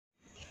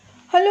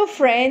Hello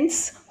friends,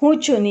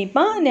 હું છું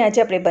નીપા અને આજે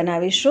આપણે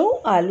બનાવીશું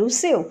આલુ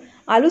સેવ.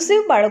 આલુ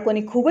સેવ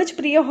બાળકોની ખૂબ જ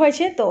પ્રિય હોય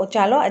છે, તો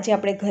ચાલો આજે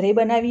આપણે ઘરે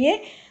બનાવીએ.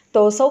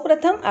 તો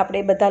સૌપ્રથમ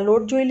આપણે બધા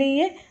લોટ જોઈ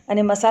લઈએ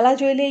અને મસાલા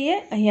જોઈ લઈએ.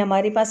 અહીંયા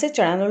મારી પાસે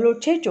ચણાનો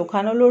લોટ છે,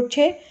 ચોખાનો લોટ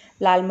છે,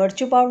 લાલ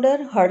મરચું પાવડર,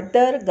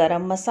 હળદર,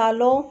 ગરમ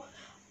મસાલો,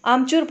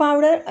 આમચૂર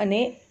પાવડર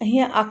અને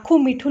અહીંયા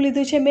આખું મીઠું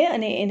લીધું છે મેં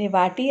અને એને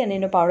વાટી અને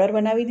એનો પાવડર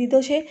બનાવી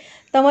દીધો છે.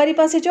 તમારી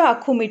પાસે જો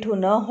આખું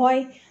મીઠું ન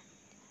હોય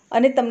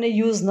અને તમને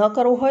યુઝ ન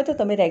કરવું હોય તો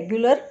તમે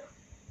રેગ્યુલર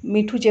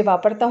મીઠું જે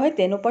વાપરતા હોય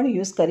તેનો પણ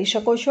યુઝ કરી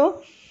શકો છો.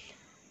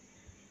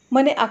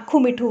 મને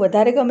આખું મીઠું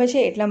વધારે ગમે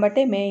છે એટલા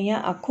માટે મેં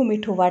અહીંયા આખું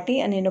મીઠું વાટી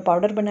અને એનો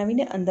પાવડર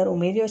બનાવીને અંદર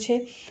ઉમેર્યો છે.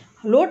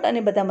 લોટ અને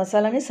બધા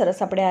મસાલાને સરસ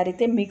આપણે આ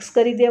રીતે મિક્સ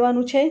કરી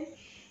દેવાનું છે.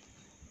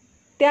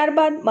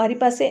 ત્યારબાદ મારી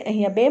પાસે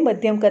અહીંયા 2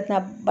 મધ્યમ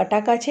કદના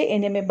બટાકા છે,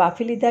 એને મેં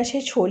બાફી લીધા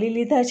છે, છોલી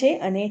લીધા છે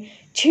અને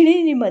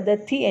છીણીની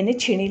મદદથી એને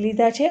છીણી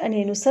લીધા છે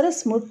અને એનું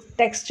સરસ સ્મૂથ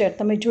ટેક્સચર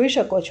તમે જોઈ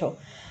શકો છો.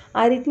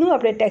 આ રીતનું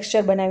આપણે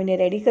ટેક્સચર બનાવીને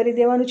રેડી કરી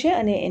દેવાનું છે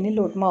અને એને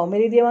લોટમાં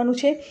ઉમેરી દેવાનું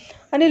છે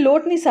અને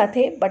લોટની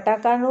સાથે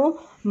બટાકાનો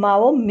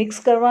માવો મિક્સ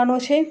કરવાનો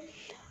છે.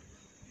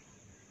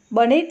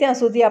 બને ત્યાં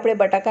સુધી આપણે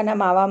બટાકાના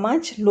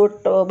માવામાં જ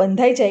લોટ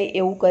બંધાઈ જાય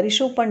એવું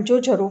કરીશું, પણ જો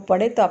જરૂર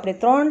પડે તો આપણે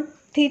 3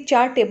 થી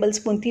 4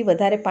 ટેબલસ્પૂનથી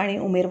વધારે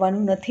પાણી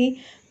ઉમેરવાનું નથી.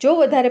 જો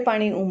વધારે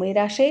પાણી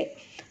ઉમેરાશે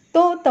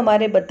તો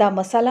તમારે બધા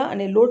મસાલા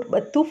અને લોટ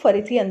બધું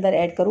ફરીથી અંદર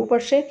એડ કરવું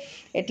પડશે.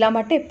 એટલા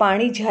માટે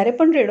પાણી જ્યારે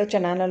પણ રેડો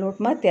ચણાના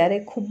લોટમાં ત્યારે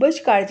ખૂબ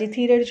જ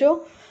કાળજીથી રેડજો,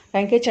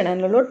 કારણ કે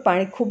ચણાનો લોટ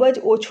પાણી ખૂબ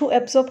જ ઓછું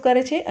એબ્ઝોર્બ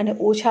કરે છે અને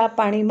ઓછા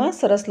પાણીમાં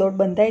સરસ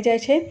લોટ બંધાઈ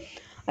જાય છે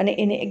અને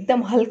એને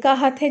એકદમ હલકા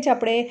હાથે જ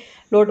આપણે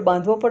લોટ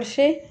બાંધવો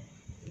પડશે.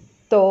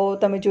 તો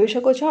તમે જોઈ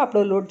શકો છો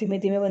આપણો લોટ ધીમે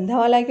ધીમે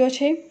બંધાવા લાગ્યો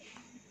છે.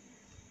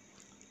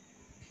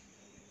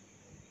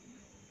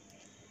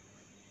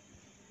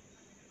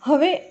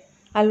 હવે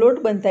આ લોટ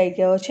બંધાઈ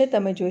ગયો છે,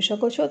 તમે જોઈ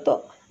શકો છો. તો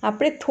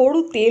આપણે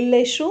થોડું તેલ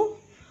લઈશું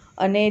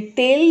અને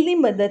તેલની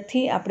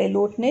મદદથી આપણે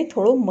લોટને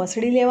થોડો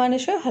મસળી લેવાનો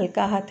છે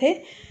હલકા હાથે,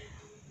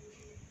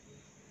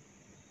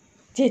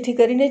 જેથી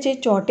કરીને જે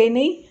ચોંટે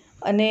નહીં.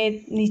 અને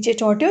નીચે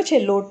ચોંટ્યો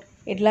છે લોટ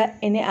એટલા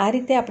એને આ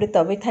રીતે આપણે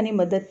તવેથાની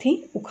મદદથી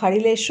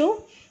ઉખાડી લઈશું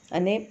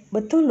અને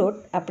બધો લોટ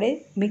આપણે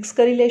મિક્સ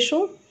કરી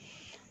લઈશું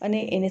અને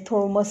એને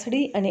થોડો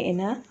મસળી અને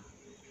એના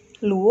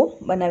લુઓ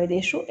બનાવી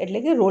દઈશું, એટલે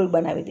કે રોલ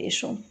બનાવી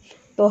દઈશું.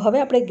 તો હવે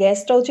આપણે ગેસ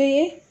સ્ટવ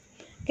જોઈએ.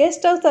 ગેસ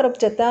સ્ટવ તરફ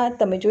જતાં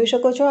તમે જોઈ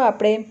શકો છો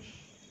આપણે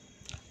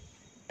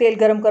તેલ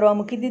ગરમ કરવા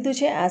મૂકી દીધું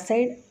છે. આ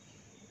સાઈડ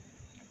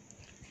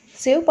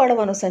સેવ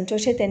પાડવાનો સંચો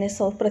છે તેને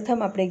સૌપ્રથમ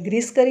આપણે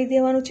ગ્રીસ કરી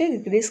દેવાનું છે.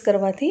 ગ્રીસ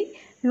કરવાથી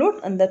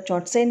લોટ અંદર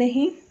ચોંટશે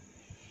નહીં.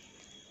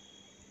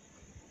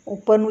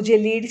 ઉપરનું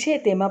જે લીડ છે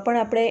તેમાં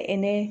પણ આપણે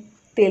એને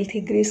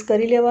તેલથી ગ્રીસ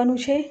કરી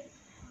લેવાનું છે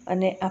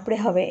અને આપણે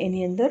હવે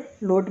એની અંદર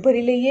લોટ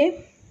ભરી લઈએ.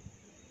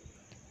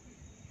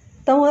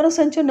 તમારો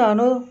સંચો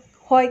નાનો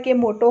હોય કે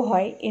મોટો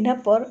હોય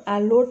એના પર આ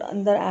લોટ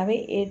અંદર આવે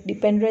એ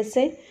ડિપેન્ડ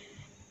રહેશે,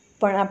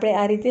 પણ આપણે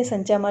આ રીતે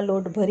સંચામાં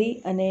લોટ ભરી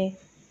અને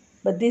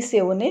બધી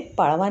સેવોને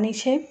પાડવાની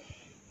છે.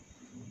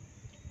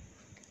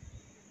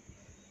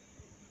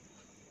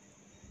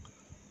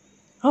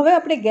 હવે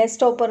આપણે ગેસ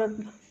સ્ટવ પર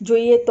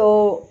જોઈએ તો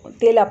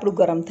તેલ આપણું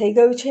ગરમ થઈ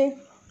ગયું છે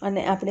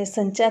અને આપણે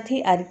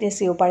સંચાથી આ રીતે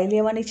સેવ પાડી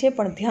લેવાની છે,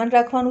 પણ ધ્યાન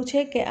રાખવાનું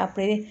છે કે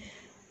આપણે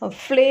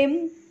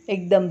ફ્લેમ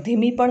એકદમ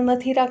ધીમી પણ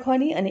નથી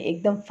રાખવાની અને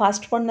એકદમ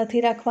ફાસ્ટ પણ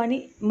નથી રાખવાની.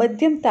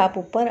 મધ્યમ તાપ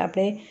ઉપર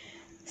આપણે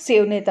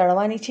સેવને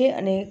તળવાની છે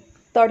અને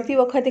તળતી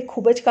વખતે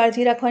ખૂબ જ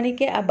કાળજી રાખવાની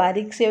કે આ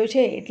બારીક સેવ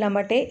છે એટલા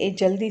માટે એ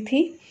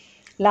જલ્દીથી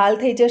લાલ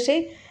થઈ જશે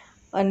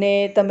અને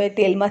તમે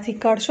તેલમાંથી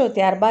કાઢશો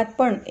ત્યારબાદ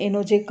પણ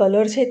એનો જે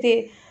કલર છે તે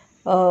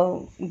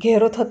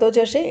ઘેરો થતો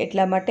જશે.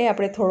 એટલા માટે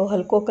આપણે થોડો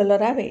હલકો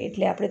કલર આવે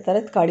એટલે આપણે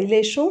તરત કાઢી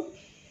લઈશું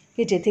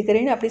કે જેથી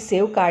કરીને આપણી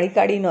સેવ કાળી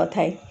કાળી ન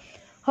થાય.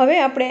 હવે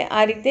આપણે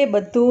આ રીતે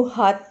બધું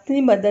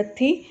હાથની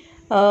મદદથી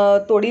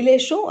તોડી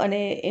લઈશું અને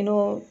એનો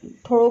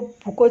થોડો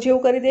ભૂકો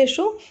જેવું કરી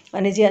દઈશું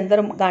અને જે અંદર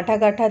ગાંઠા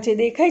ગાંઠા જે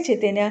દેખાય છે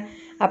તેને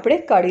આપણે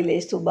કાઢી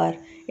લઈશું બહાર,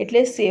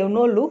 એટલે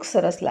સેવનો લુક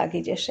સરસ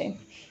લાગી જશે.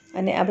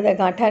 અને આ બધા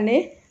ગાંઠાને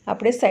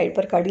આપણે સાઈડ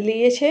પર કાઢી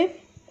લઈએ છીએ.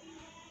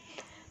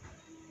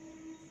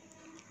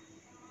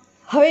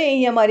 હવે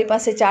અહીંયા મારી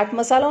પાસે ચાટ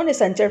મસાલો અને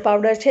સંચળ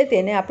પાવડર છે,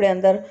 તેને આપણે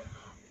અંદર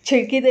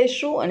છીણકી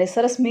દઈશું અને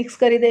સરસ મિક્સ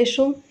કરી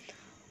દઈશું.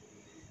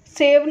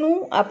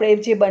 સેવનું આપણે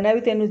જે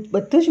બનાવ્યું તેનું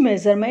બધું જ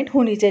મેઝરમેન્ટ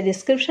હું નીચે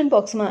ડિસ્ક્રિપ્શન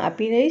બોક્સમાં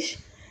આપી દઈશ,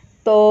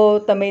 તો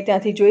તમે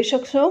ત્યાંથી જોઈ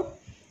શકશો.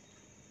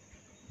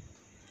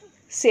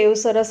 સેવ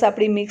સરસ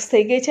આપણી મિક્સ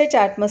થઈ ગઈ છે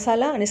ચાટ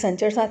મસાલા અને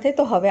સંચળ સાથે.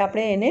 તો હવે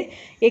આપણે એને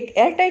એક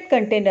એરટાઇટ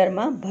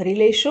કન્ટેનરમાં ભરી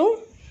લઈશું.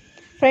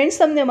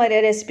 ફ્રેન્ડ્સ, તમને અમારી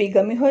આ રેસીપી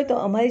ગમી હોય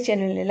તો અમારી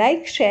ચેનલને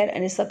લાઇક, શેર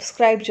અને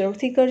સબસ્ક્રાઈબ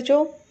જરૂરથી કરજો.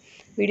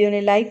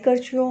 વિડીયોને લાઇક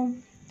કરજો.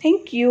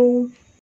 Thank you.